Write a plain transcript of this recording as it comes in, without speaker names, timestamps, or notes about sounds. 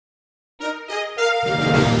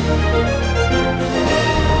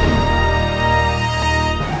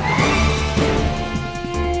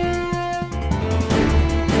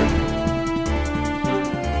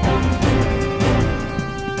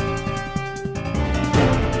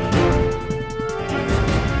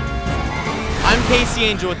Casey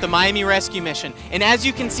Angel with the Miami Rescue Mission, and as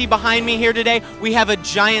you can see behind me here today, we have a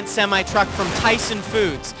giant semi-truck from Tyson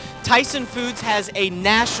Foods. Tyson Foods has a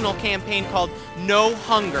national campaign called No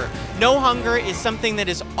Hunger. No Hunger is something that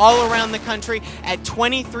is all around the country at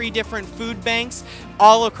 23 different food banks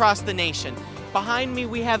all across the nation. Behind me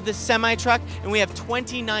we have this semi-truck, and we have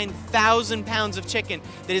 29,000 pounds of chicken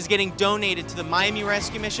that is getting donated to the Miami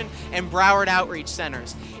Rescue Mission and Broward Outreach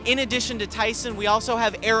Centers. In addition to Tyson, we also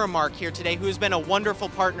have Aramark here today, who has been a wonderful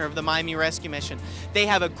partner of the Miami Rescue Mission. They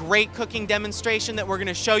have a great cooking demonstration that we're going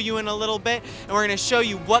to show you in a little bit, and we're going to show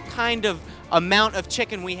you what kind of amount of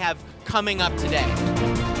chicken we have coming up today.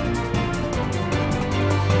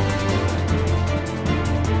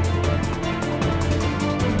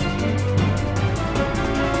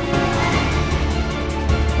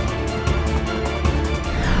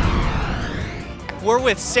 We're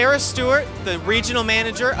with Sarah Stewart, the regional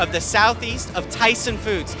manager of the Southeast of Tyson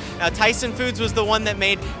Foods. Now, Tyson Foods was the one that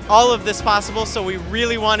made all of this possible, so we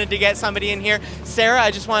really wanted to get somebody in here. Sarah,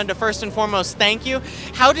 I just wanted to first and foremost thank you.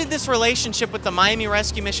 How did this relationship with the Miami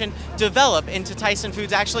Rescue Mission develop into Tyson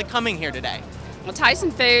Foods actually coming here today? Well,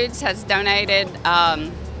 Tyson Foods has donated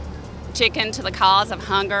chicken to the cause of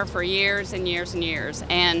hunger for years and years and years.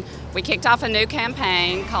 And we kicked off a new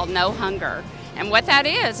campaign called No Hunger. And what that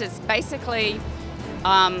is basically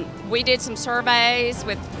we did some surveys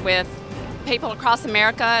with people across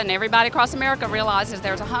America, and everybody across America realizes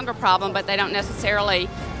there's a hunger problem, but they don't necessarily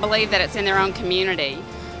believe that it's in their own community.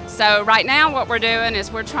 So right now what we're doing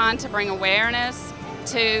is we're trying to bring awareness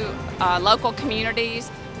to local communities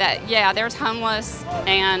that, yeah, there's homeless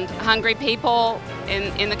and hungry people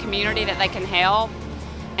in the community that they can help.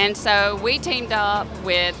 And so we teamed up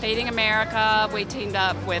with Feeding America, we teamed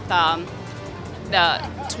up with,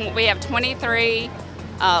 we have 23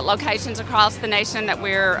 locations across the nation that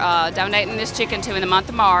we're donating this chicken to in the month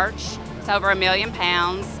of March. It's over 1 million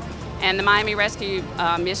pounds, and the Miami Rescue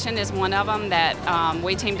Mission is one of them that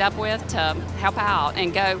we teamed up with to help out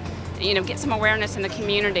and go, get some awareness in the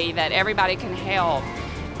community that everybody can help.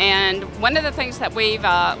 And one of the things that we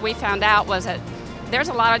found out was that there's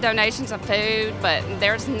a lot of donations of food, but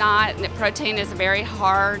there's not. Protein is very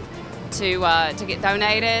hard to get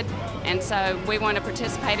donated. And so we want to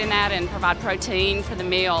participate in that and provide protein for the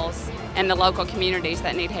meals and the local communities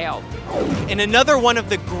that need help. And another one of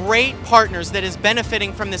the great partners that is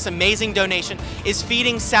benefiting from this amazing donation is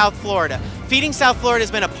Feeding South Florida. Feeding South Florida has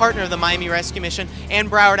been a partner of the Miami Rescue Mission and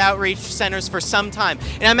Broward Outreach Centers for some time.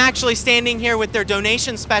 And I'm actually standing here with their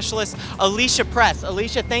donation specialist, Alicia Press.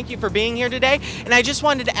 Alicia, thank you for being here today. And I just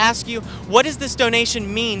wanted to ask you, what does this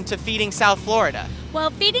donation mean to Feeding South Florida? Well,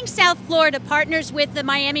 Feeding South Florida partners with the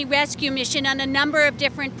Miami Rescue Mission on a number of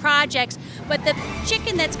different projects, but the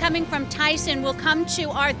chicken that's coming from Tyson will come to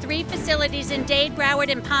our 3 facilities in Dade, Broward,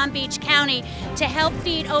 and Palm Beach County to help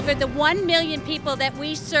feed over the 1 million people that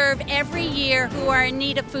we serve every year who are in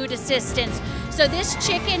need of food assistance. So this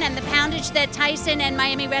chicken and the poundage that Tyson and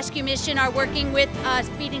Miami Rescue Mission are working with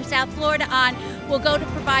Feeding South Florida on will go to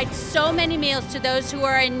provide so many meals to those who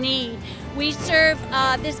are in need. We serve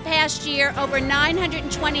this past year over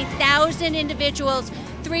 920,000 individuals,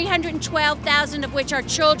 312,000 of which are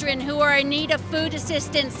children who are in need of food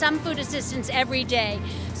assistance, some food assistance every day.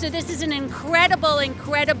 So this is an incredible,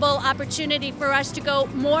 incredible opportunity for us to go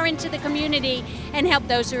more into the community and help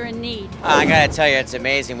those who are in need. I gotta tell you, it's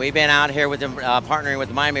amazing. We've been out here with them, partnering with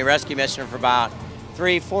the Miami Rescue Mission for about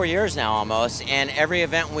 3-4 years now almost, and every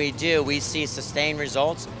event we do, we see sustained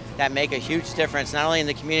results that make a huge difference, not only in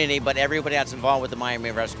the community, but everybody that's involved with the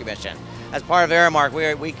Miami Rescue Mission. As part of Aramark,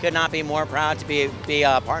 we could not be more proud to be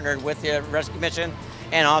partnered with the Rescue Mission,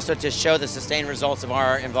 and also to show the sustained results of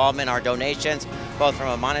our involvement, our donations, both from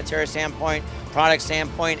a monetary standpoint, product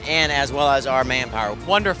standpoint, and as well as our manpower.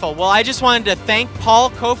 Wonderful. Well, I just wanted to thank Paul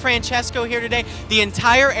Cofrancesco here today. The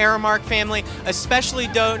entire Aramark family especially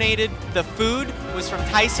donated the food, was from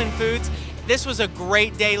Tyson Foods. This was a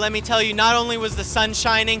great day, let me tell you. Not only was the sun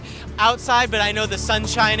shining outside, but I know the sun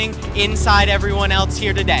shining inside everyone else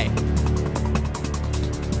here today.